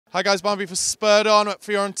Hi guys, Barnaby for Spurred On at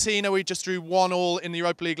Fiorentina. We just drew 1-1 in the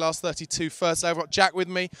Europa League last 32 first. I've got Jack with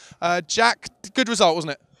me. Jack, good result,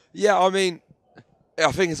 wasn't it? Yeah, I think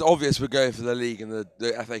it's obvious we're going for the league and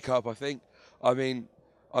the FA Cup. I mean,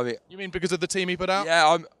 You mean because of the team he put out?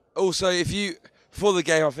 yeah. Also, if you before the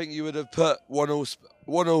game, I think you would have put 1-1.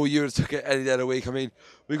 1-1. You would have took it any day of the week. I mean,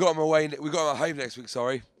 we got them away. We got them at home next week.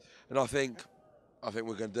 Sorry, and I think we're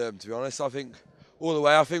going to do them. To be honest, I think all the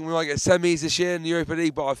way. I think we might get semis this year in the Europa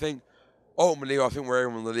League, but I think ultimately, I think we're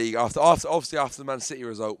in the league after the Man City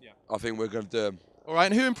result. Yeah. I think we're going to do them. All right,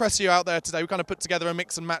 and who impressed you out there today? We kind of put together a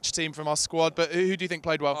mix and match team from our squad, but who do you think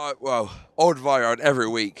played well? Well, Alderweireld every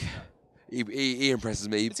week. He impresses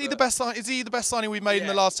me. Is he the best signing we've made in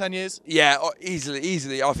the last 10 years? Yeah,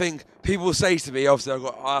 easily. I think people say to me, obviously I've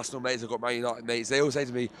got Arsenal mates, I've got Man United mates, they all say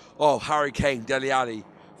to me, oh, Harry Kane, Dele Alli,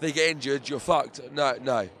 if they get injured, you're fucked.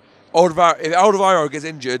 No. If Alderweireld gets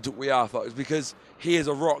injured, we are fucked because he is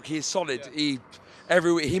a rock, he is solid. Yeah.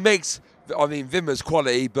 Every week, he makes, Wimmer's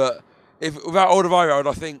quality, but without Alderweireld,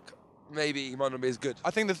 I think maybe he might not be as good.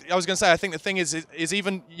 I think the thing is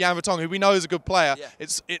even Jan Vertonghen, who we know is a good player,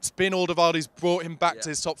 it's been Alderweireld who's brought him back to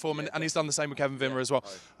his top form, and he's done the same with Kevin Wimmer as well.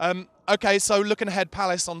 Okay, so looking ahead,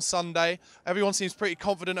 Palace on Sunday. Everyone seems pretty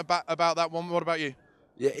confident about that one. What about you?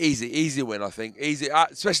 Yeah, easy win. I think easy,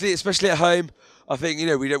 especially at home. I think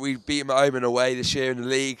we beat them at home and away this year in the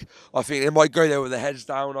league. I think they might go there with their heads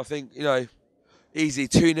down. I think easy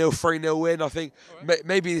 2-0, 3-0 win. I think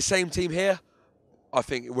maybe the same team here. I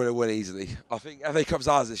think we'll win easily. I think FA Cup's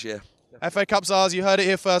ours this year. FA Cup's ours. You heard it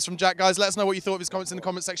here first from Jack, guys. Let us know what you thought of his comments in the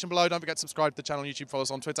comment section below. Don't forget to subscribe to the channel on YouTube. Follow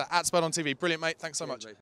us on Twitter @SpurredOnTV. Brilliant, mate. Thanks so much.